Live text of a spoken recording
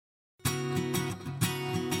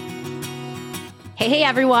Hey,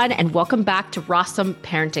 everyone, and welcome back to Rawsome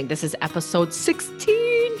Parenting. This is episode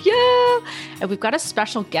 16. Yeah. And we've got a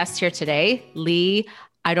special guest here today, Lee.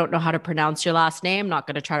 I don't know how to pronounce your last name. Not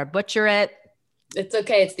going to try to butcher it. It's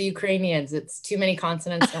okay. It's the Ukrainians. It's too many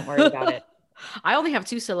consonants. Don't worry about it. I only have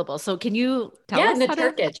two syllables. So can you tell Yeah, us how to?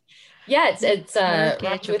 Naturkic. Yeah, it's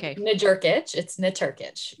rhymes Turkish. with Okay. Najurkic. It's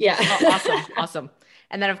Naturkic. Yeah. Oh, awesome. Awesome.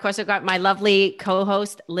 And then, of course, I've got my lovely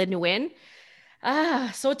co-host, Lynn Nguyen.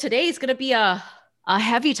 So today is going to be a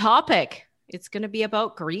heavy topic. It's going to be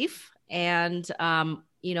about grief. And,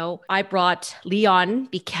 I brought Leon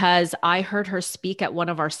because I heard her speak at one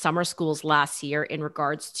of our summer schools last year in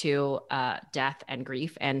regards to death and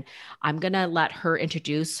grief. And I'm going to let her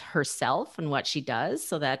introduce herself and what she does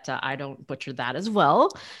so that I don't butcher that as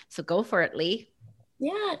well. So go for it, Lee.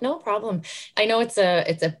 Yeah, no problem. I know it's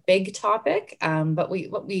a big topic, but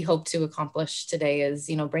what we hope to accomplish today is,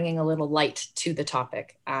 bringing a little light to the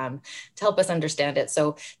topic to help us understand it.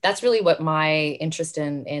 So that's really what my interest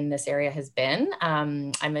in this area has been.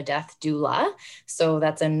 I'm a death doula, so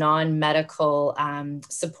that's a non-medical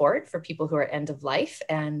support for people who are end of life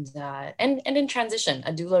and in transition.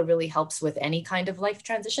 A doula really helps with any kind of life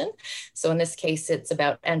transition. So in this case, it's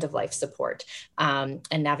about end of life support and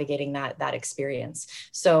navigating that experience.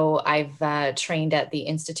 So I've trained at the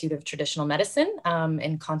Institute of Traditional Medicine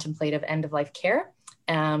in contemplative end-of-life care.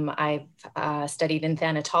 I've studied in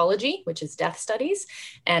thanatology, which is death studies,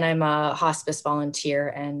 and I'm a hospice volunteer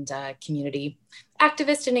and community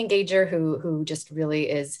activist and engager who just really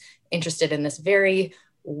is interested in this very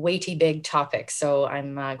weighty, big topic. So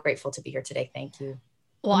I'm grateful to be here today. Thank you.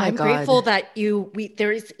 Well, I'm grateful that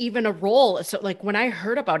there is even a role. So like when I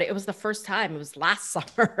heard about it, it was the first time, it was last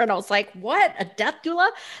summer. And I was like, what, a death doula?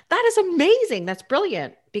 That is amazing. That's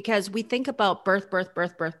brilliant because we think about birth.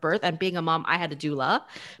 And being a mom, I had a doula,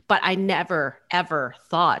 but I never, ever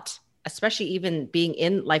thought, especially even being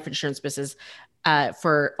in life insurance business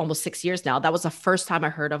for almost 6 years now, that was the first time I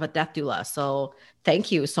heard of a death doula. So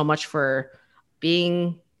thank you so much for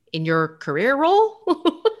being in your career role.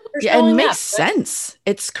 Yeah, it makes sense.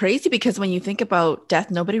 It's crazy because when you think about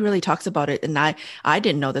death, nobody really talks about it. And I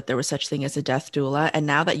didn't know that there was such thing as a death doula. And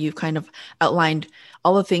now that you've kind of outlined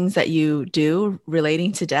all the things that you do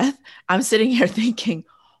relating to death, I'm sitting here thinking,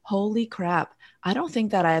 holy crap. I don't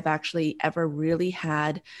think that I have actually ever really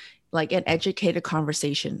had like an educated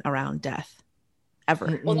conversation around death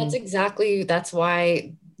ever. Well, that's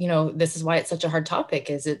why this is why it's such a hard topic,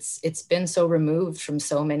 is it's been so removed from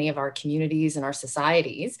so many of our communities and our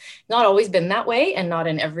societies. Not always been that way, and not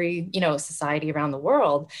in every society around the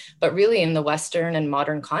world, but really in the Western and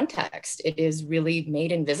modern context, it is really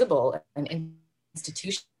made invisible and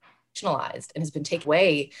institutionalized and has been taken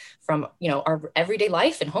away from our everyday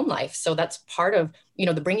life and home life. So that's part of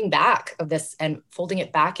the bringing back of this and folding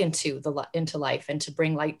it back into life and to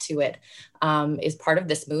bring light to it is part of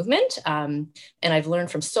this movement. And I've learned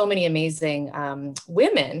from so many amazing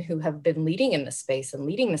women who have been leading in this space and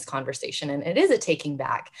leading this conversation. And it is a taking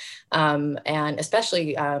back, and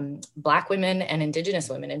especially Black women and Indigenous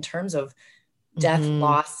women in terms of death,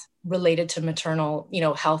 loss related to maternal,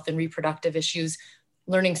 health and reproductive issues,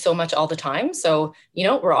 learning so much all the time. So,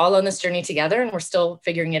 we're all on this journey together and we're still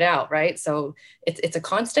figuring it out. Right. So it's a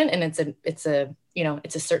constant and it's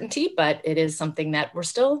a certainty, but it is something that we're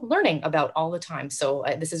still learning about all the time. So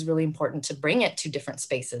this is really important to bring it to different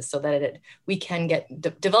spaces so that we can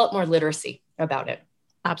develop more literacy about it.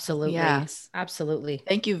 Absolutely. Yes. Absolutely.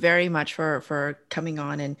 Thank you very much for coming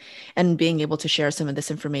on and being able to share some of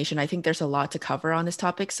this information. I think there's a lot to cover on this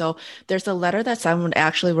topic. So there's a letter that someone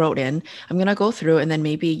actually wrote in. I'm going to go through and then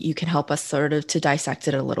maybe you can help us sort of to dissect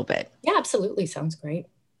it a little bit. Yeah, absolutely. Sounds great.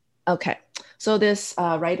 Okay. So this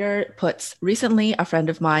writer puts, recently a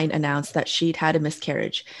friend of mine announced that she'd had a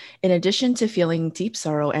miscarriage. In addition to feeling deep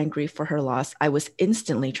sorrow and grief for her loss, I was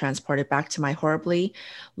instantly transported back to my horribly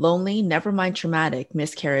lonely, never mind traumatic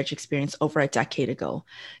miscarriage experience over a decade ago.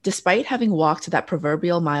 Despite having walked that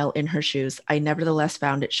proverbial mile in her shoes, I nevertheless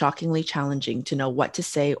found it shockingly challenging to know what to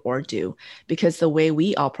say or do, because the way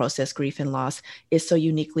we all process grief and loss is so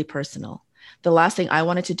uniquely personal. The last thing I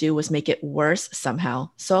wanted to do was make it worse somehow.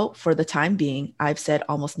 So for the time being, I've said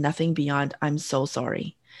almost nothing beyond "I'm so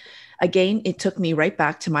sorry." Again, it took me right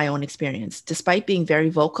back to my own experience. Despite being very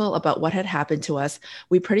vocal about what had happened to us,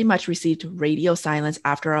 we pretty much received radio silence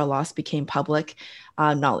after our loss became public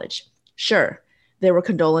knowledge. Sure, there were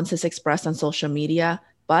condolences expressed on social media,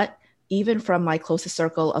 but even from my closest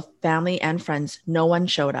circle of family and friends, no one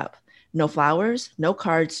showed up. No flowers, no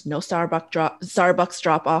cards, no Starbucks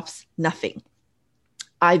drop-offs, nothing.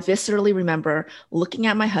 I viscerally remember looking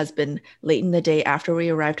at my husband late in the day after we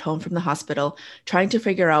arrived home from the hospital, trying to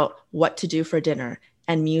figure out what to do for dinner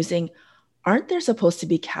and musing, aren't there supposed to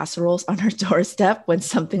be casseroles on our doorstep when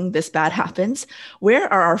something this bad happens?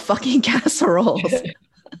 Where are our fucking casseroles?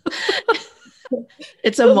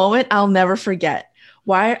 It's a moment I'll never forget.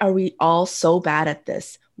 Why are we all so bad at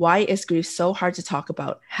this? Why is grief so hard to talk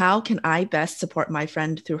about? How can I best support my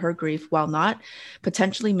friend through her grief while not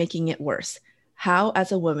potentially making it worse? How,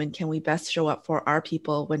 as a woman, can we best show up for our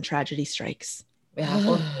people when tragedy strikes? Yeah,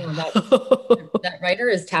 well, that writer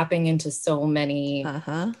is tapping into so many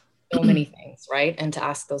things, right? And to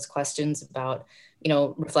ask those questions about,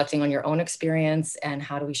 reflecting on your own experience and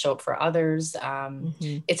how do we show up for others.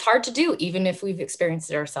 It's hard to do, even if we've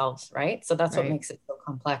experienced it ourselves, right? So that's what makes it so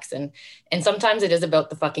complex. And sometimes it is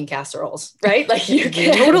about the fucking casseroles, right? Like you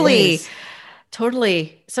can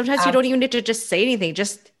Totally. Sometimes you don't even need to just say anything.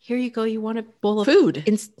 Just, here you go. You want a bowl of food,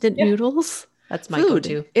 instant noodles? That's my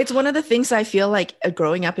go-to. It's one of the things I feel like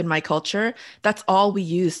growing up in my culture, that's all we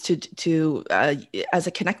use to as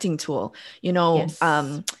a connecting tool.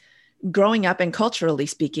 Growing up and culturally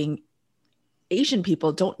speaking, Asian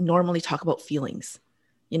people don't normally talk about feelings.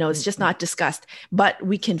 It's just not discussed, but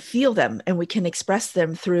we can feel them and we can express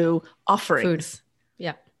them through offerings. Food.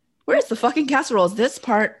 Yeah. Where's the fucking casseroles? This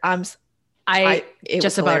part, I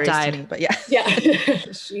just about died. Me, but yeah.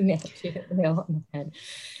 She hit the nail on the head.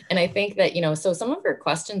 And I think that, so some of her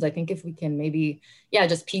questions, I think if we can maybe,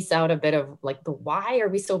 just piece out a bit of like the why are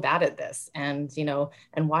we so bad at this? And,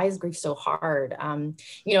 and why is grief so hard?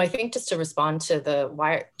 I think just to respond to the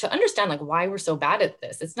why, to understand like why we're so bad at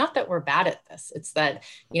this, it's not that we're bad at this. It's that,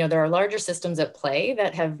 there are larger systems at play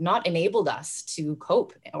that have not enabled us to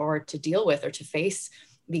cope or to deal with or to face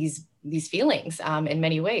these feelings in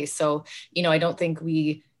many ways. So, I don't think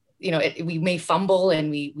we may fumble and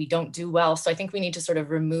we don't do well. So I think we need to sort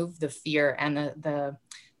of remove the fear and the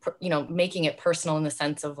making it personal in the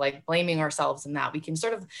sense of like blaming ourselves and that we can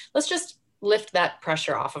sort of, let's just lift that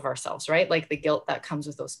pressure off of ourselves, right? Like the guilt that comes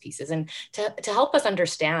with those pieces. And to help us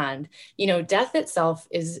understand, death itself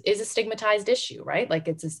is a stigmatized issue, right? Like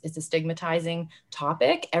it's a stigmatizing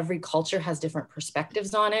topic. Every culture has different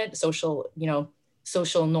perspectives on it, social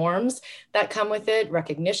norms that come with it,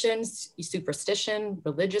 recognitions, superstition,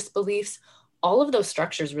 religious beliefs, all of those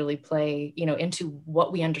structures really play, into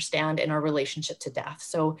what we understand in our relationship to death.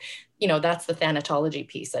 So, that's the thanatology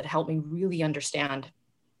piece that helped me really understand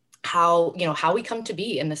how we come to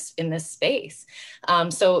be in this space.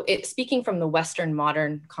 So speaking from the Western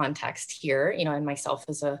modern context here, and myself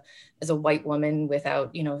as a white woman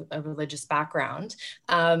without, a religious background,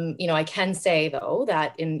 I can say though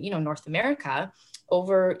that in, North America,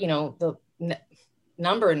 over, the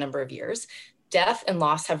number of years, death and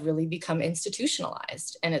loss have really become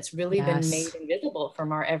institutionalized, and it's really been made invisible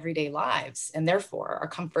from our everyday lives and therefore our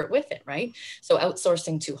comfort with it, right? So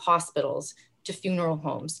outsourcing to hospitals, to funeral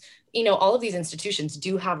homes, all of these institutions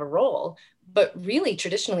do have a role, but really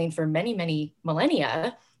traditionally and for many, many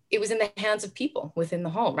millennia, it was in the hands of people within the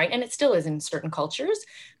home, right? And it still is in certain cultures,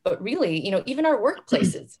 but really, even our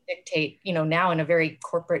workplaces dictate, now in a very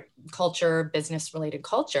corporate culture, business related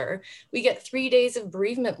culture, we get 3 days of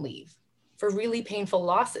bereavement leave for really painful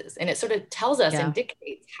losses. And it sort of tells us and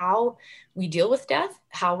dictates how we deal with death,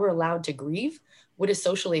 how we're allowed to grieve, what is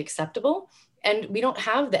socially acceptable. And we don't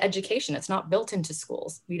have the education. It's not built into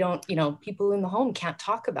schools. We don't, people in the home can't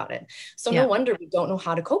talk about it. So no wonder we don't know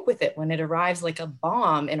how to cope with it when it arrives like a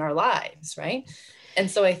bomb in our lives, right?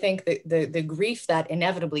 And so I think the grief that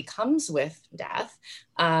inevitably comes with death,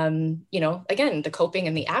 again, the coping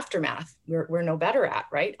and the aftermath, we're no better at,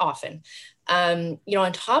 right? Often. On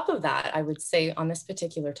top of that, I would say on this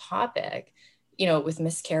particular topic, with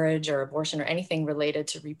miscarriage or abortion or anything related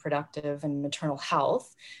to reproductive and maternal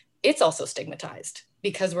health, it's also stigmatized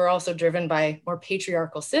because we're also driven by more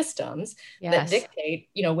patriarchal systems that dictate,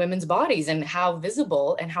 women's bodies and how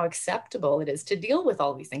visible and how acceptable it is to deal with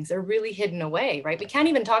all these things. They're really hidden away, right? We can't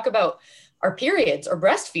even talk about our periods or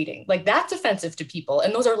breastfeeding. Like that's offensive to people.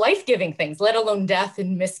 And those are life-giving things, let alone death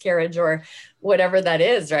and miscarriage or whatever that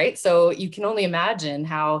is, right? So you can only imagine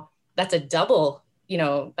how that's a double,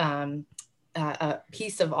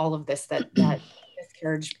 piece of all of this that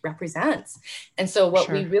miscarriage represents. And so what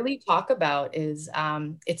we really talk about is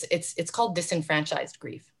it's called disenfranchised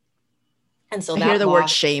grief. And so I hear the word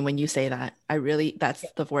shame when you say that. That's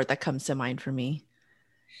the word that comes to mind for me.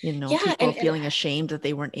 People feeling ashamed that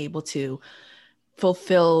they weren't able to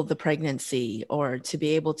fulfill the pregnancy or to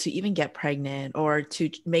be able to even get pregnant or to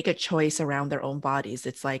make a choice around their own bodies.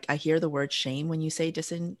 It's like, I hear the word shame when you say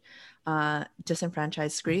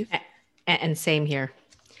disenfranchised grief. And same here.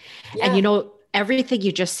 Yeah. And everything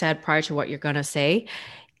you just said prior to what you're going to say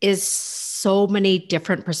is so many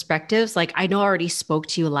different perspectives. Like I know I already spoke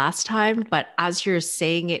to you last time, but as you're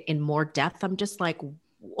saying it in more depth, I'm just like,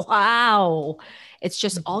 wow, it's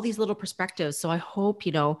just all these little perspectives. So I hope,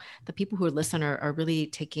 the people who are listening are really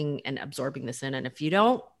taking and absorbing this in. And if you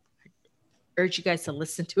don't, I urge you guys to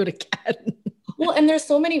listen to it again. Well, and there's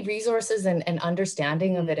so many resources and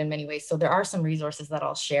understanding of it in many ways. So there are some resources that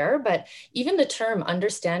I'll share, but even the term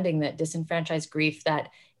understanding that disenfranchised grief, that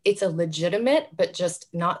it's a legitimate, but just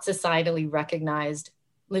not societally recognized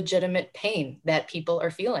legitimate pain that people are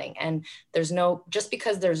feeling. And just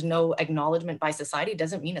because there's no acknowledgement by society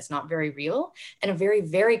doesn't mean it's not very real and a very,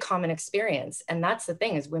 very common experience. And that's the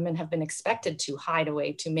thing, is women have been expected to hide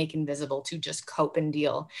away, to make invisible, to just cope and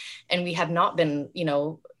deal. And we have not been,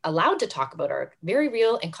 allowed to talk about our very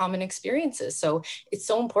real and common experiences. So it's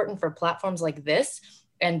so important for platforms like this,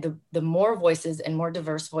 and the more voices and more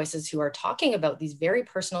diverse voices who are talking about these very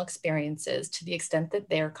personal experiences to the extent that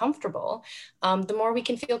they're comfortable, the more we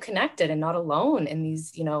can feel connected and not alone in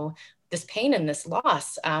these, this pain and this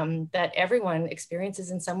loss that everyone experiences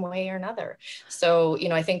in some way or another. So,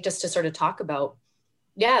 I think just to sort of talk about,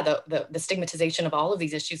 the stigmatization of all of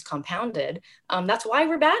these issues compounded, that's why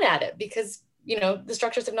we're bad at it, because the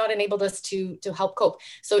structures have not enabled us to help cope.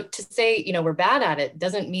 So to say, we're bad at it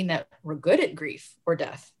doesn't mean that we're good at grief or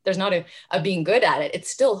death. There's not a being good at it.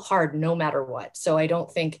 It's still hard no matter what. So I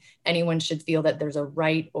don't think anyone should feel that there's a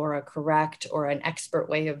right or a correct or an expert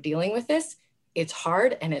way of dealing with this. It's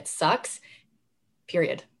hard and it sucks,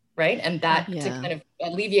 period. Right. And that to kind of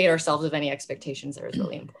alleviate ourselves of any expectations there is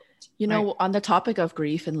really important. On the topic of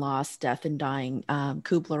grief and loss, death and dying,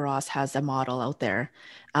 Kubler-Ross has a model out there.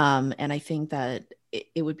 And I think that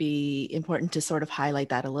it would be important to sort of highlight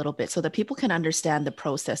that a little bit so that people can understand the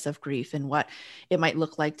process of grief and what it might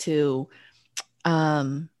look like to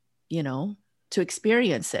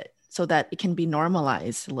experience it so that it can be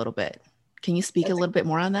normalized a little bit. Can you speak a little bit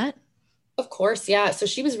more on that? Of course. Yeah. So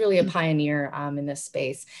she was really a pioneer in this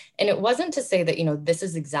space. And it wasn't to say that, this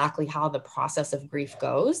is exactly how the process of grief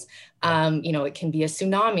goes. It can be a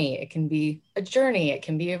tsunami, it can be a journey, it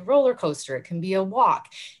can be a roller coaster, it can be a walk.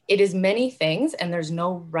 It is many things, and there's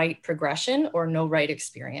no right progression or no right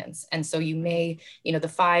experience. And so you may, the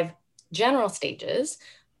 5 general stages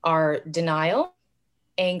are denial,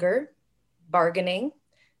 anger, bargaining,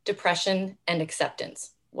 depression, and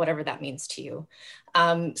acceptance, whatever that means to you.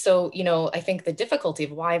 So, I think the difficulty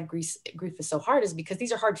of why grief is so hard is because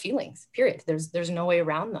these are hard feelings, period. There's no way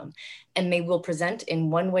around them. And they will present in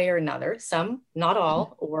one way or another, some, not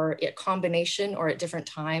all, or a combination or at different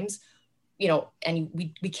times, and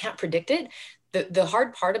we can't predict it. The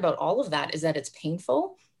hard part about all of that is that it's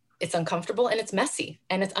painful, it's uncomfortable, and it's messy,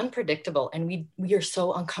 and it's unpredictable. And we are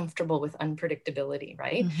so uncomfortable with unpredictability,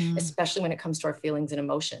 right? Mm-hmm. Especially when it comes to our feelings and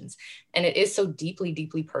emotions. And it is so deeply,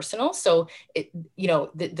 deeply personal. So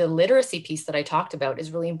the literacy piece that I talked about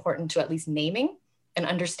is really important, to at least naming and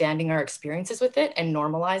understanding our experiences with it and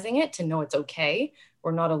normalizing it, to know it's okay.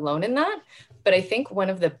 We're not alone in that. But I think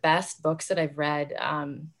one of the best books that I've read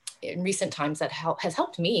in recent times that has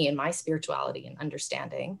helped me in my spirituality and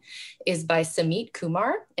understanding is by Samit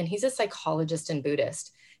Kumar. And he's a psychologist and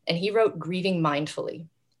Buddhist. And he wrote Grieving Mindfully.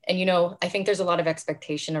 And, I think there's a lot of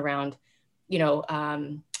expectation around,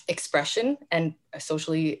 expression and a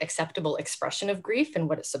socially acceptable expression of grief and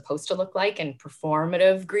what it's supposed to look like, and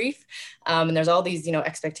performative grief. And there's all these,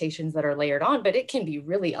 expectations that are layered on, but it can be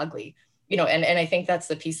really ugly. And I think that's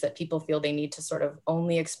the piece that people feel they need to sort of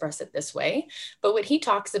only express it this way. But what he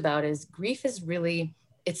talks about is grief is really,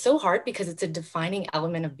 it's so hard because it's a defining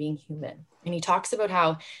element of being human. And he talks about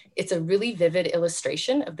how it's a really vivid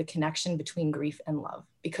illustration of the connection between grief and love.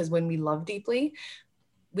 Because when we love deeply,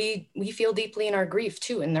 we feel deeply in our grief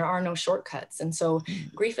too, and there are no shortcuts. And so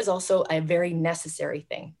grief is also a very necessary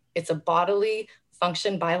thing. It's a bodily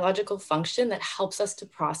function, biological function that helps us to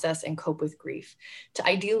process and cope with grief, to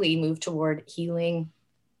ideally move toward healing,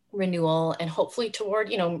 renewal, and hopefully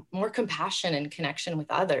toward, more compassion and connection with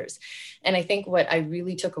others. And I think what I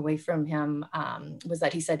really took away from him was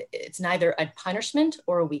that he said, it's neither a punishment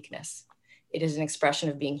or a weakness. It is an expression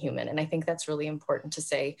of being human. And I think that's really important to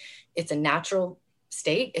say. It's a natural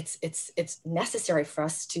state. It's necessary for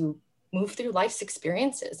us to move through life's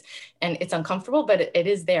experiences, and it's uncomfortable, but it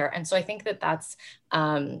is there. And so I think that that's,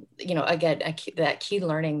 again, that key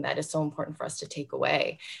learning that is so important for us to take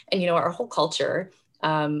away. And, our whole culture,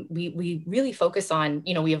 we really focus on,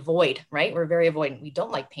 we avoid, right? We're very avoidant. We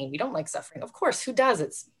don't like pain. We don't like suffering. Of course, who does?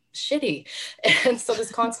 It's shitty. And so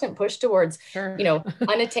this constant push towards,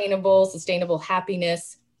 unattainable, sustainable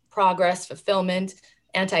happiness, progress, fulfillment,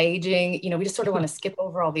 anti-aging, we just sort of want to skip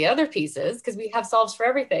over all the other pieces because we have solves for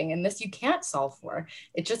everything. And this you can't solve for.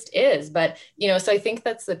 It just is. But, so I think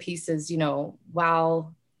that's the pieces,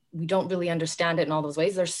 while we don't really understand it in all those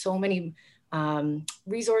ways, there's so many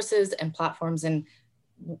resources and platforms and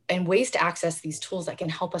ways to access these tools that can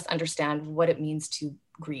help us understand what it means to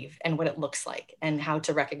grieve and what it looks like and how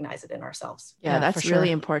to recognize it in ourselves. Yeah, that's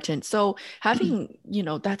really important. So having,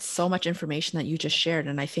 that's so much information that you just shared.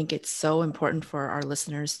 And I think it's so important for our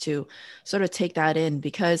listeners to sort of take that in,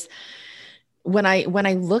 because when I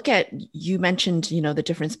look at, you mentioned, the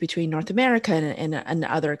difference between North America and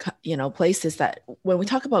other, places, that when we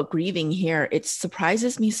talk about grieving here, it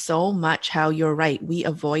surprises me so much how you're right. We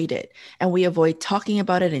avoid it, and we avoid talking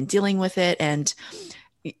about it and dealing with it. And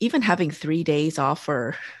even having 3 days off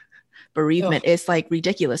for bereavement is like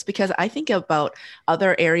ridiculous, because I think about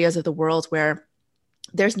other areas of the world where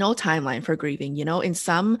there's no timeline for grieving. In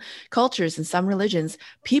some cultures, in some religions,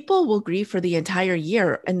 people will grieve for the entire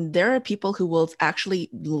year. And there are people who will actually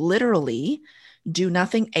literally do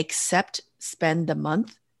nothing except spend the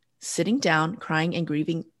month sitting down, crying and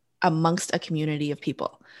grieving amongst a community of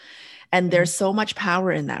people. And there's so much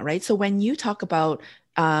power in that, right? So when you talk about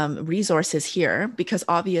resources here, because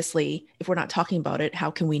obviously if we're not talking about it,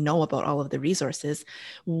 how can we know about all of the resources?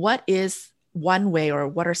 What is one way, or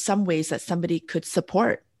what are some ways that somebody could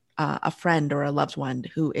support a friend or a loved one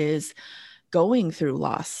who is going through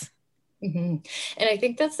loss? Mm-hmm. And I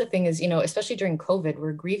think that's the thing is, especially during COVID,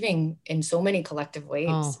 we're grieving in so many collective ways.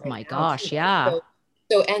 Oh my gosh. Yeah.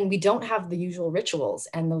 So, and we don't have the usual rituals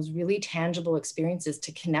and those really tangible experiences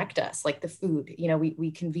to connect us, like the food.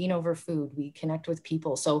 We convene over food, we connect with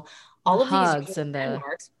people. So all of these and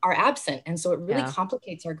landmarks are absent. And so it really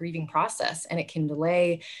complicates our grieving process, and it can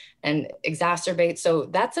delay and exacerbate. So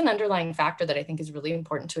that's an underlying factor that I think is really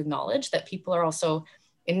important to acknowledge, that people are also,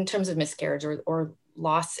 in terms of miscarriage or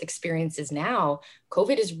loss experiences now,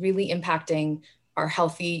 COVID is really impacting our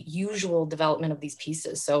healthy, usual development of these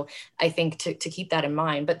pieces. So I think to keep that in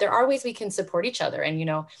mind, but there are ways we can support each other. And,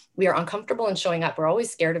 we are uncomfortable in showing up. We're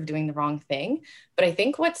always scared of doing the wrong thing. But I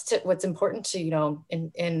think what's important to,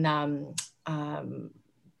 in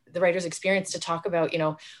the writer's experience, to talk about,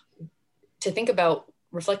 to think about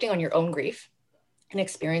reflecting on your own grief and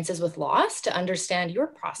experiences with loss, to understand your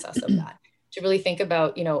process of that. To really think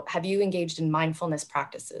about, have you engaged in mindfulness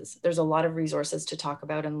practices? There's a lot of resources to talk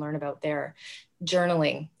about and learn about there.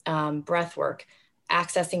 Journaling, breath work,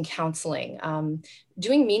 accessing counseling,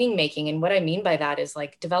 doing meaning making. And what I mean by that is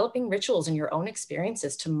like developing rituals in your own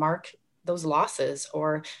experiences to mark those losses,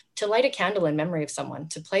 or to light a candle in memory of someone,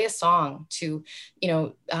 to play a song, to,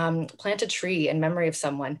 plant a tree in memory of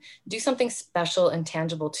someone, do something special and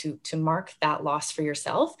tangible to mark that loss for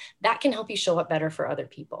yourself. That can help you show up better for other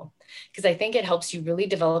people. Because I think it helps you really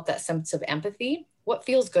develop that sense of empathy. What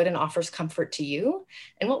feels good and offers comfort to you?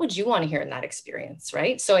 And what would you want to hear in that experience,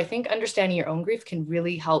 right? So I think understanding your own grief can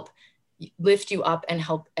really help lift you up and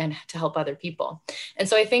to help other people. And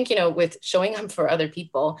so I think, with showing up for other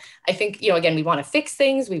people, I think, again, we want to fix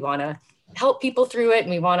things, we want to help people through it,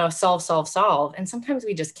 and we want to solve. And sometimes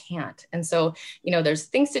we just can't. And so, there's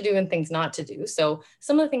things to do and things not to do. So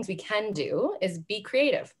some of the things we can do is be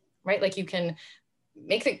creative, right? Like you can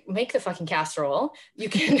make the fucking casserole. You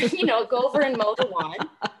can, go over and mow the lawn.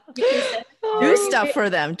 You can do stuff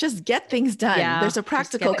for them. Just get things done. Yeah, there's a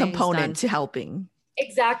practical component to helping.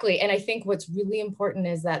 Exactly. And I think what's really important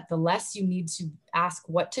is that the less you need to ask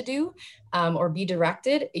what to do or be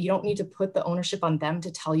directed, you don't need to put the ownership on them to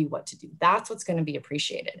tell you what to do. That's what's going to be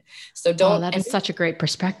appreciated. So that is such a great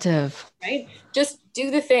perspective, right? Just do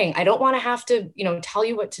the thing. I don't want to have to, tell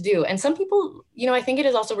you what to do. And some people, I think it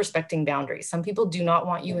is also respecting boundaries. Some people do not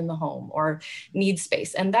want you in the home or need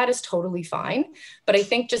space, and that is totally fine. But I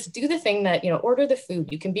think just do the thing that, order the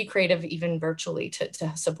food. You can be creative even virtually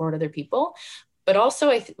to support other people. But also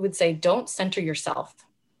I would say, don't center yourself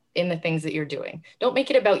in the things that you're doing. Don't make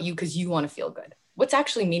it about you because you want to feel good. What's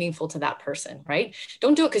actually meaningful to that person, right?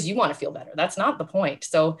 Don't do it because you want to feel better. That's not the point.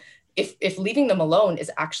 So if leaving them alone is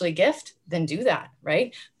actually a gift, then do that,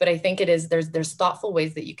 right? But I think there's thoughtful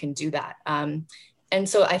ways that you can do that. And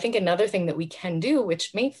so I think another thing that we can do,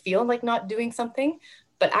 which may feel like not doing something,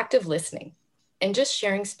 but active listening and just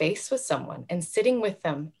sharing space with someone and sitting with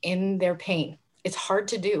them in their pain. It's hard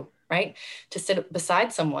to do, right? To sit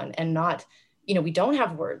beside someone and not, we don't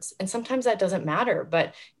have words. And sometimes that doesn't matter.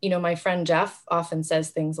 But, my friend Jeff often says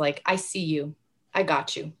things like, I see you, I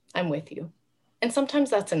got you, I'm with you. And sometimes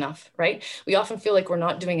that's enough, right? We often feel like we're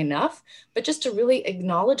not doing enough, but just to really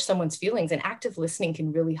acknowledge someone's feelings, and active listening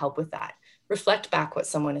can really help with that. Reflect back what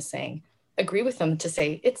someone is saying, agree with them to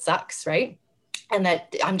say, it sucks, right? And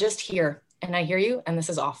that I'm just here. and I hear you, and this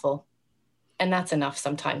is awful. And that's enough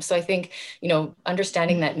sometimes. So I think,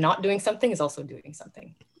 understanding that not doing something is also doing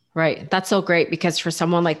something. Right. That's so great, because for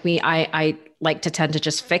someone like me, I like to tend to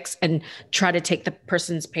just fix and try to take the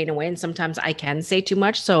person's pain away. And sometimes I can say too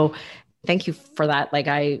much. So thank you for that. Like,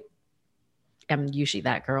 I am usually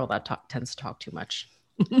that girl that tends to talk too much.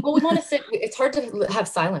 Well, we want to sit, it's hard to have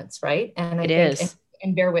silence, right? And I think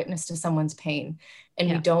and bear witness to someone's pain. And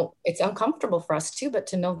we don't, it's uncomfortable for us too, but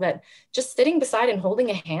to know that just sitting beside and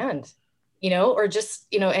holding a hand, or just,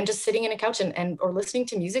 and just sitting in a couch and or listening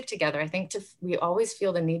to music together. I think we always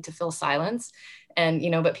feel the need to fill silence, and,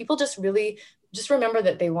 but people just really just remember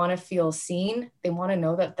that they want to feel seen. They want to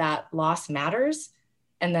know that loss matters,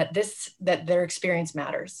 and that their experience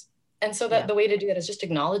matters. And so that the way to do that is just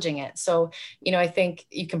acknowledging it. So, I think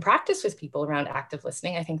you can practice with people around active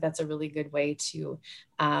listening. I think that's a really good way to,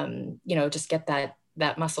 just get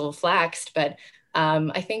that muscle flexed. But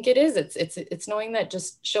I think it's knowing that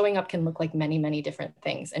just showing up can look like many, many different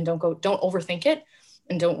things, and don't overthink it,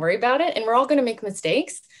 and don't worry about it. And we're all going to make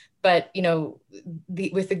mistakes, but,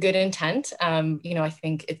 with a good intent, I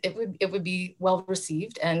think it would be well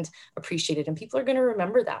received and appreciated, and people are going to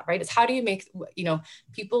remember that, right? It's how do you make,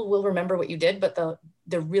 people will remember what you did, but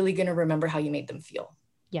they're really going to remember how you made them feel.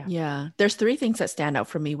 Yeah. Yeah. There's three things that stand out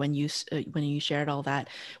for me when you shared all that.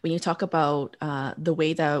 When you talk about the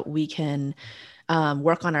way that we can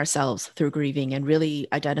work on ourselves through grieving, and really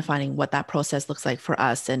identifying what that process looks like for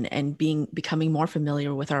us, and becoming more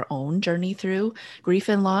familiar with our own journey through grief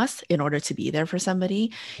and loss in order to be there for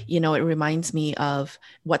somebody. It reminds me of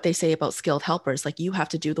what they say about skilled helpers. Like, you have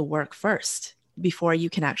to do the work first before you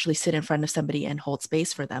can actually sit in front of somebody and hold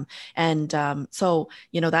space for them. And so,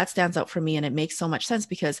 that stands out for me, and it makes so much sense,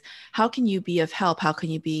 because how can you be of help? How can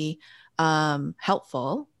you be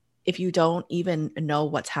helpful if you don't even know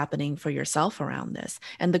what's happening for yourself around this?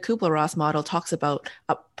 And the Kubler-Ross model talks about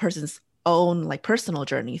a person's own personal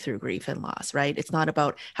journey through grief and loss, right? It's not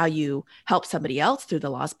about how you help somebody else through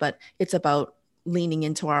the loss, but it's about leaning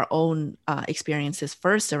into our own experiences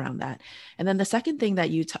first around that. And then the second thing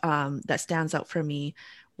that that stands out for me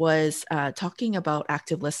was talking about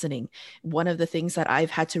active listening. One of the things that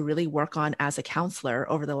I've had to really work on as a counselor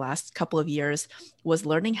over the last couple of years was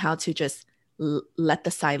learning how to just let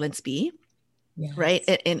the silence be. Yes.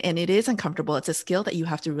 Right. And it is uncomfortable. It's a skill that you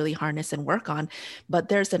have to really harness and work on. But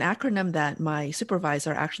there's an acronym that my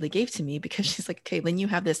supervisor actually gave to me, because she's like, okay, Lynn, you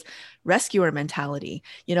have this rescuer mentality.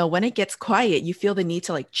 When it gets quiet, you feel the need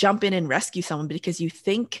to jump in and rescue someone, because you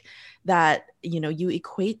think that, you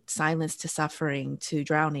equate silence to suffering, to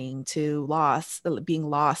drowning, to loss, being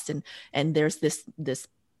lost. And there's this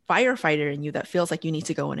firefighter in you that feels like you need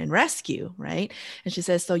to go in and rescue. Right. And she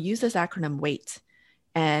says, so use this acronym, WAIT.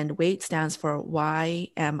 And WAIT stands for, why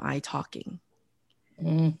am I talking?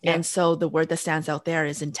 Yeah. And so the word that stands out there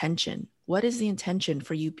is intention. What is the intention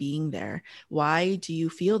for you being there? Why do you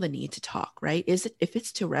feel the need to talk, right? If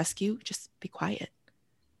it's to rescue, just be quiet.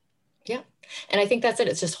 Yeah. And I think that's it.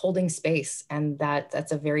 It's just holding space. And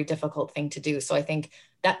that's a very difficult thing to do. So I think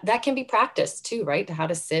that can be practiced too, right? How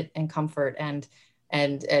to sit and comfort and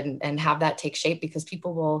have that take shape, because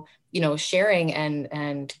people will, sharing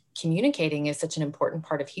and communicating is such an important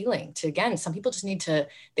part of healing. Again, some people just they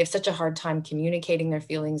have such a hard time communicating their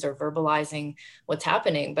feelings or verbalizing what's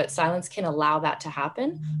happening, but silence can allow that to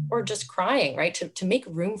happen, or just crying, right? To make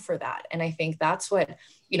room for that. And I think that's what,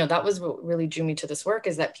 that was what really drew me to this work,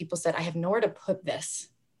 is that people said, I have nowhere to put this,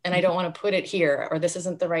 and I don't want to put it here, or this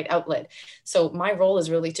isn't the right outlet. So my role is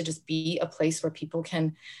really to just be a place where people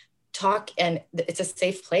can talk, and it's a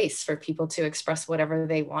safe place for people to express whatever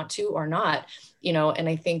they want to or not, and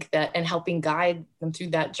I think that, and helping guide them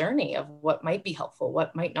through that journey of what might be helpful,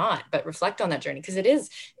 what might not, but reflect on that journey, because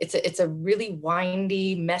it's a really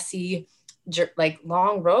windy, messy,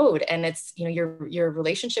 long road. And it's, your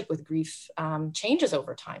relationship with grief changes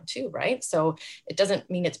over time too, right? So it doesn't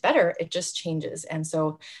mean it's better, it just changes. And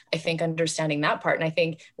so I think understanding that part, and I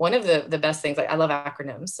think one of the best things, I love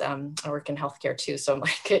acronyms. I work in healthcare too, so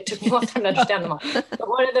it took me a long time to understand them all. But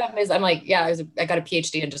one of them is, I got a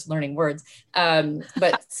PhD in just learning words.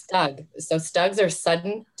 But STUG. So STUGs are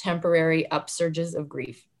sudden temporary upsurges of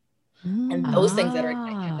grief. And those things that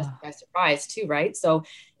catch us by surprise too, right? So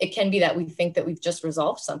it can be that we think that we've just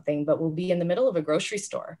resolved something, but we'll be in the middle of a grocery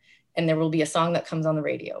store, and there will be a song that comes on the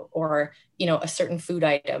radio, or, a certain food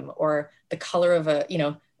item, or the color of a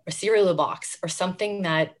cereal box, or something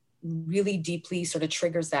that really deeply sort of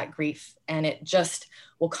triggers that grief, and it just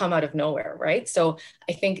will come out of nowhere, right? So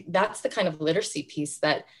I think that's the kind of literacy piece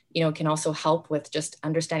that, can also help with just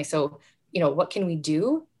understanding. So, what can we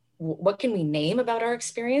do what can we name about our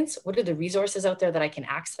experience? What are the resources out there that I can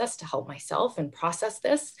access to help myself and process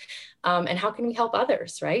this? And how can we help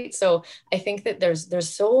others, right? So I think that there's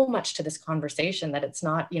so much to this conversation that it's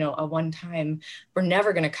not, a one time, we're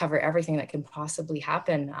never going to cover everything that can possibly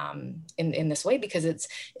happen in this way, because it's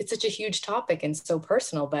such a huge topic and so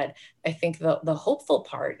personal. But I think the hopeful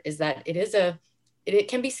part is that it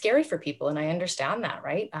can be scary for people. And I understand that,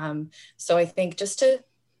 right? So I think just to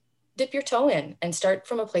dip your toe in and start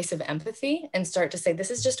from a place of empathy and start to say, this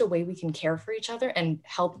is just a way we can care for each other and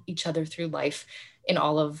help each other through life in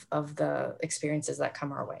all of the experiences that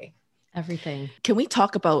come our way. Everything. Can we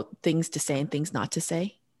talk about things to say and things not to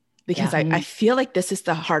say? Because I feel like this is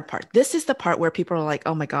the hard part. This is the part where people are like,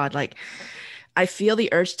 oh my God, like I feel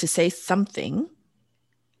the urge to say something,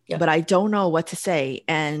 but I don't know what to say.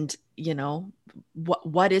 And,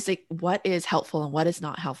 what is helpful and what is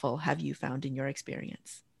not helpful have you found in your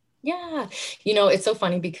experience? Yeah. It's so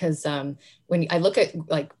funny because when I look at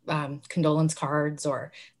like condolence cards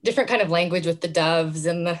or different kind of language with the doves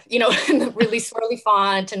and the, and the really swirly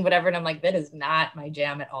font and whatever, and I'm like, that is not my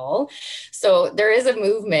jam at all. So there is a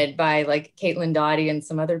movement by like Caitlin Doughty and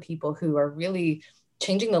some other people who are really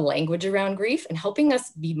changing the language around grief and helping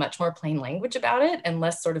us be much more plain language about it and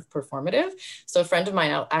less sort of performative. So a friend of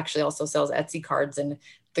mine actually also sells Etsy cards, and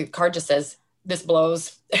the card just says, "This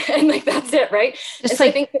blows." And like, that's it. Right. Just like,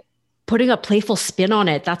 I think putting a playful spin on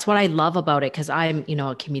it. That's what I love about it. Cause I'm,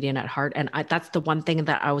 a comedian at heart. And that's the one thing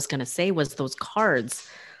that I was going to say was those cards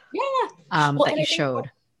that you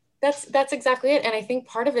showed. That's exactly it. And I think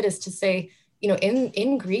part of it is to say,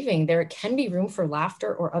 in grieving, there can be room for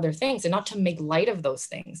laughter or other things, and not to make light of those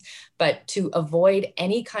things, but to avoid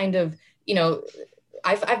any kind of,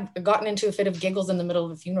 I've gotten into a fit of giggles in the middle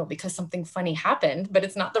of a funeral because something funny happened, but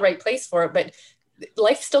it's not the right place for it. But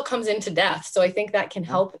life still comes into death. So I think that can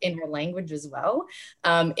help in our language as well,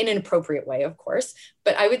 in an appropriate way, of course.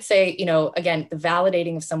 But I would say, again, the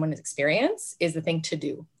validating of someone's experience is the thing to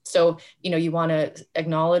do. So, you want to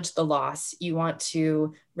acknowledge the loss. You want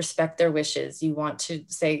to respect their wishes. You want to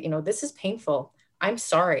say, this is painful. I'm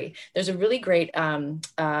sorry. There's a really great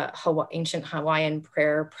ancient Hawaiian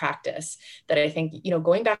prayer practice that I think,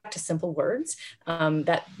 going back to simple words,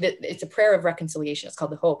 that it's a prayer of reconciliation. It's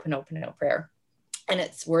called the Ho'oponopono prayer. And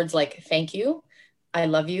it's words like, thank you, I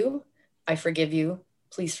love you, I forgive you,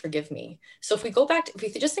 please forgive me. So if we go back if we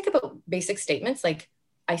just think about basic statements like,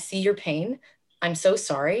 I see your pain, I'm so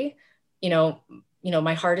sorry,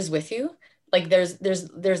 my heart is with you. Like there's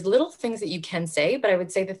little things that you can say, but I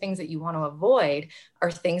would say the things that you want to avoid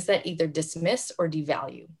are things that either dismiss or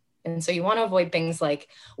devalue. And so you want to avoid things like,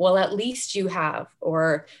 well, at least you have,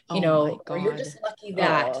 or, or you're just lucky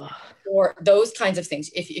that, or those kinds of things.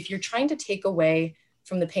 If you're trying to take away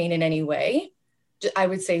from the pain in any way, I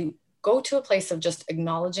would say, go to a place of just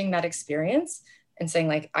acknowledging that experience and saying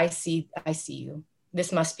like, I see you.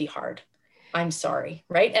 This must be hard. I'm sorry,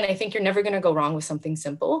 right? And I think you're never going to go wrong with something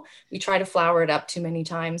simple. We try to flower it up too many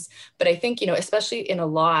times, but I think, especially in a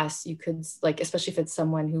loss, you could like, especially if it's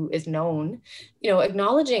someone who is known,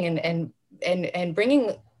 acknowledging and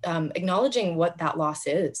bringing, acknowledging what that loss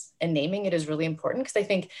is and naming it is really important. Because I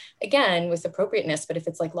think, again, with appropriateness, but if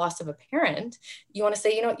it's like loss of a parent, you want to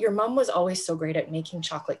say, your mom was always so great at making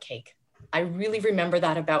chocolate cake. I really remember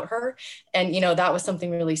that about her. And, that was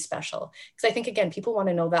something really special. Because I think, again, people want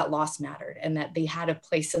to know that loss mattered and that they had a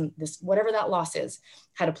place in this, whatever that loss is,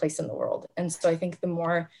 had a place in the world. And so I think the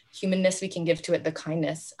more humanness we can give to it, the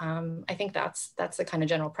kindness, I think that's the kind of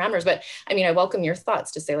general parameters. But I mean, I welcome your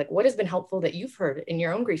thoughts to say like, what has been helpful that you've heard in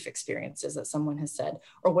your own grief experiences that someone has said,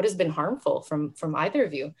 or what has been harmful from either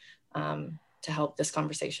of you to help this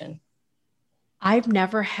conversation? I've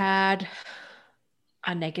never had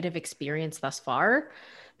a negative experience thus far.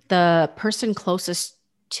 The person closest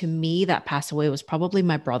to me that passed away was probably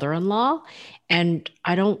my brother-in-law. And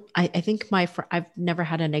I think I've never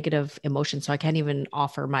had a negative emotion, so I can't even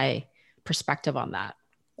offer my perspective on that.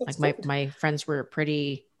 That's like my friends were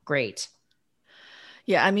pretty great.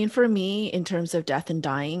 Yeah, I mean, for me, in terms of death and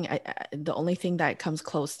dying, the only thing that comes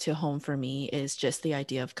close to home for me is just the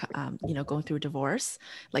idea of, going through divorce.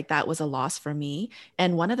 Like that was a loss for me.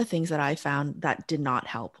 And one of the things that I found that did not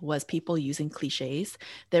help was people using cliches.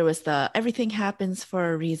 There was everything happens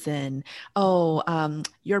for a reason. Oh,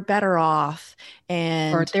 you're better off.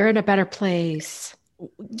 Or they're in a better place.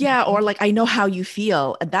 Yeah. Or like, I know how you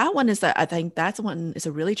feel. That one I think that's one is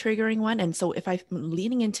a really triggering one. And so if I'm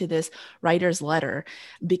leaning into this writer's letter,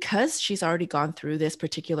 because she's already gone through this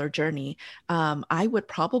particular journey, I would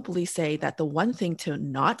probably say that the one thing to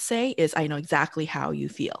not say is, I know exactly how you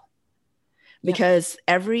feel. because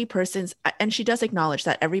every person's, and she does acknowledge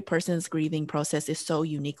that every person's grieving process is so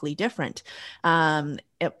uniquely different.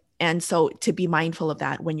 And so to be mindful of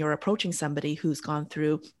that when you're approaching somebody who's gone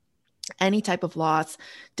through any type of loss,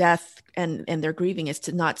 death, and they're grieving, is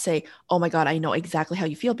to not say, oh my God, I know exactly how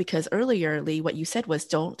you feel. Because earlier, Lee, what you said was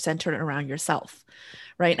don't center it around yourself.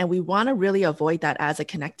 Right. And we want to really avoid that as a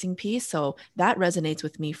connecting piece. So that resonates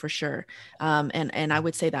with me for sure. And I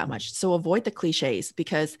would say that much. So avoid the cliches,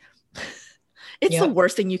 because it's the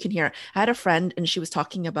worst thing you can hear. I had a friend and she was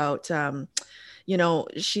talking about,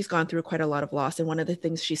 she's gone through quite a lot of loss. And one of the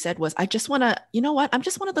things she said was, I just want to, you know what? I'm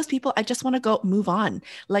just one of those people. I just want to go move on.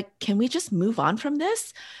 Like, can we just move on from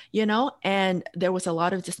this? And there was a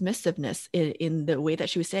lot of dismissiveness in the way that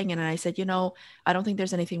she was saying it. And I said, I don't think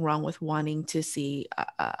there's anything wrong with wanting to see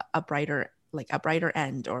a brighter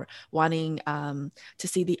end, or wanting to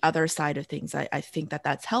see the other side of things. I think that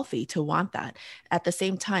that's healthy to want that. At the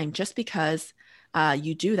same time, just because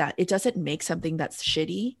you do that, it doesn't make something that's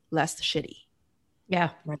shitty less shitty.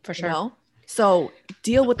 Yeah, for sure. So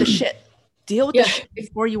deal with the shit. Deal with the shit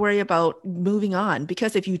before you worry about moving on.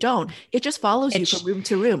 Because if you don't, it just follows you from room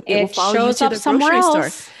to room. It will follow you to the grocery store.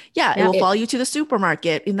 Yeah, it will follow you to the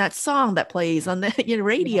supermarket in that song that plays on the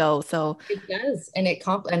radio. So it does, and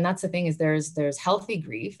and that's the thing, is there's healthy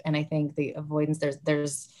grief, and I think the avoidance,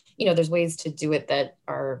 there's ways to do it that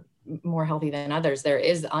are more healthy than others. There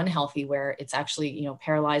is unhealthy, where it's actually,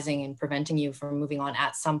 paralyzing and preventing you from moving on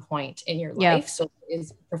at some point in your life. So there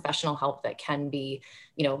is professional help that can be,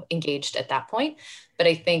 engaged at that point. But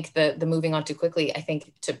I think the moving on too quickly, I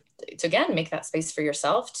think to again, make that space for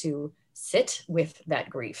yourself to sit with that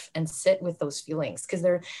grief and sit with those feelings. Because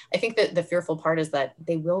I think that the fearful part is that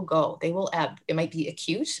they will ebb. It might be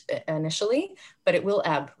acute initially, but it will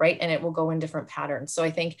ebb, right? And it will go in different patterns. So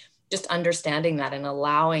I think just understanding that and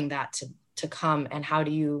allowing that to come, and how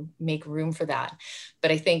do you make room for that?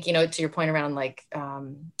 But I think, to your point around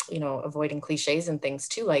avoiding cliches and things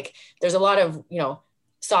too, like there's a lot of,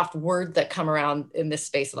 soft words that come around in this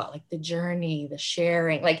space a lot, like the journey, the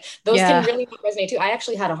sharing, like those can really resonate too. I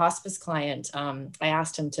actually had a hospice client. I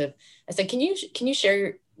asked him I said, can you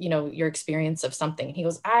share your experience of something? And he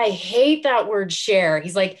goes, I hate that word share.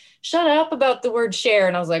 He's like, shut up about the word share.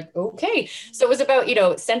 And I was like, okay. So it was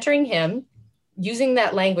about, centering him, using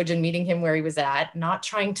that language and meeting him where he was at, not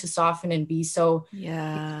trying to soften and be so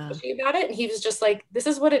pushy about it. And he was just like, this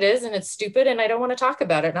is what it is, and it's stupid, and I don't want to talk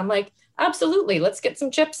about it. And I'm like, absolutely, let's get some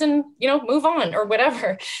chips and, move on, or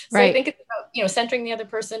whatever. So I think it's about, centering the other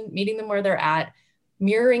person, meeting them where they're at,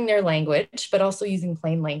 mirroring their language, but also using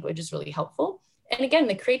plain language is really helpful. And again,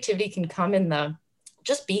 the creativity can come in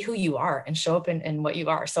just be who you are and show up in what you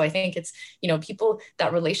are. So I think it's, people,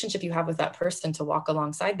 that relationship you have with that person, to walk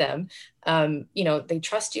alongside them, they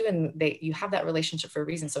trust you, and you have that relationship for a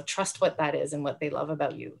reason. So trust what that is and what they love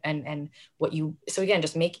about you, and so again,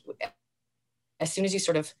 just as soon as you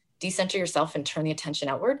sort of decenter yourself and turn the attention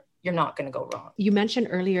outward, you're not going to go wrong. You mentioned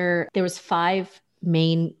earlier, there was 5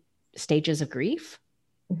 main stages of grief,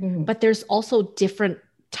 but there's also different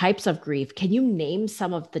types of grief. Can you name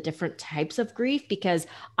some of the different types of grief? Because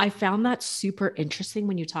I found that super interesting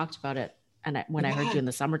when you talked about it, and when I heard you in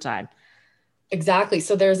the summertime. Exactly.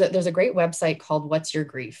 So there's a great website called What's Your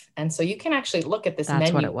Grief? And so you can actually look at this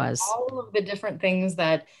menu, what it was. All of the different things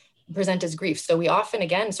that present as grief. So we often,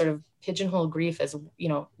 again, sort of pigeonhole grief as,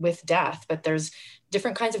 with death, but there's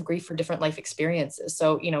different kinds of grief for different life experiences.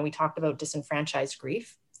 So, we talked about disenfranchised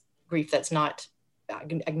grief that's not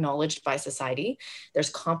acknowledged by society. There's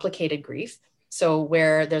complicated grief. So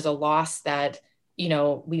where there's a loss that,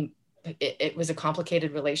 it was a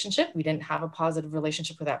complicated relationship. We didn't have a positive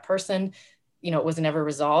relationship with that person. It was never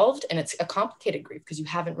resolved. And it's a complicated grief because you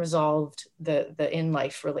haven't resolved the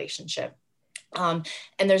in-life relationship. And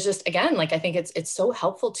there's just, again, I think it's so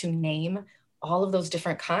helpful to name all of those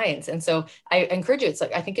different kinds. And so I encourage you,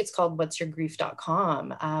 I think it's called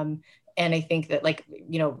whatsyourgrief.com. And I think that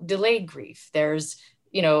delayed grief, there's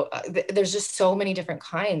just so many different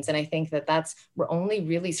kinds. And I think that we're only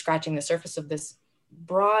really scratching the surface of this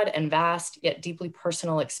broad and vast yet deeply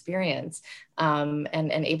personal experience, and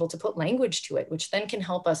able to put language to it, which then can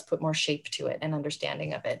help us put more shape to it and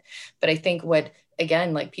understanding of it. But I think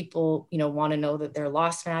people, want to know that their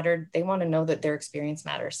loss mattered. They want to know that their experience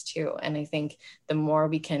matters too. And I think the more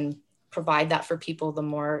we can provide that for people, the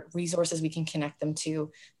more resources we can connect them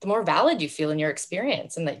to, the more valid you feel in your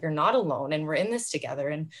experience, and that you're not alone, and we're in this together,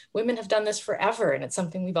 and women have done this forever, and it's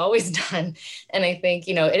something we've always done. And I think,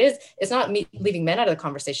 it's not me leaving men out of the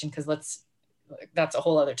conversation, because that's a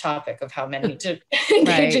whole other topic of how men need to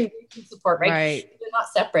engage in support, right? They're not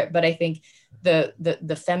separate, but I think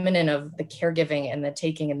the feminine of the caregiving and the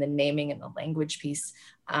taking and the naming and the language piece.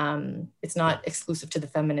 It's not exclusive to the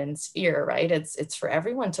feminine sphere, right? It's for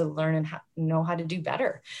everyone to learn and know how to do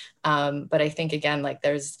better. But I think, again, like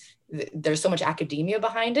there's so much academia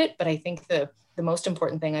behind it, but I think the most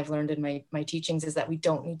important thing I've learned in my teachings is that we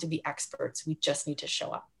don't need to be experts. We just need to show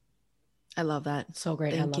up. I love that. So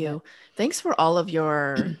great. Thank you. Thanks for all of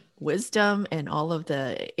your wisdom and all of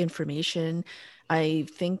the information. I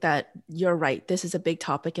think that you're right. This is a big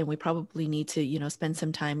topic and we probably need to, spend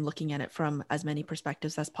some time looking at it from as many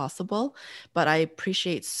perspectives as possible. But I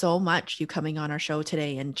appreciate so much you coming on our show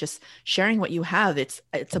today and just sharing what you have. It's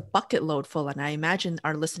a bucket load full. And I imagine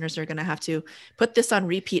our listeners are going to have to put this on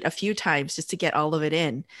repeat a few times just to get all of it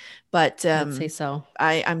in. But I'd say so.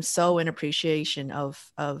 I'm so in appreciation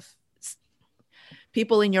of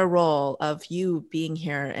people in your role, of you being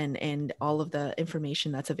here and all of the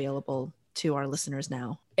information that's available to our listeners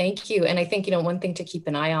now. Thank you. And I think, one thing to keep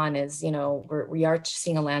an eye on is, we are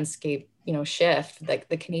seeing a landscape, shift. Like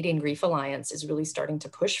the Canadian Grief Alliance is really starting to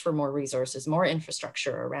push for more resources, more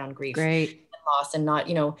infrastructure around grief and loss, and not,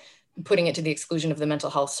 putting it to the exclusion of the mental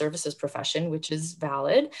health services profession, which is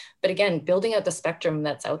valid. But again, building out the spectrum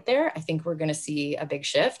that's out there, I think we're going to see a big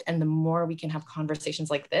shift. And the more we can have conversations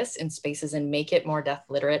like this in spaces and make it more death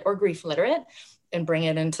literate or grief literate and bring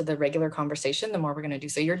it into the regular conversation, the more we're going to do.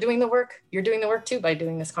 So you're doing the work too by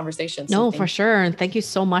doing this conversation. No, for sure. And thank you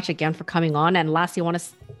so much again for coming on. And lastly, I want to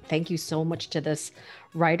thank you so much to this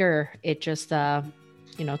writer. It just,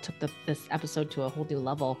 took this episode to a whole new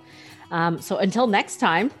level. So until next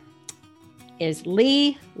time, is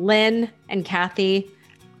Lee, Lynn, and Kathy.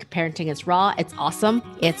 Parenting is raw. It's awesome.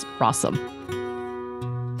 It's rawsome.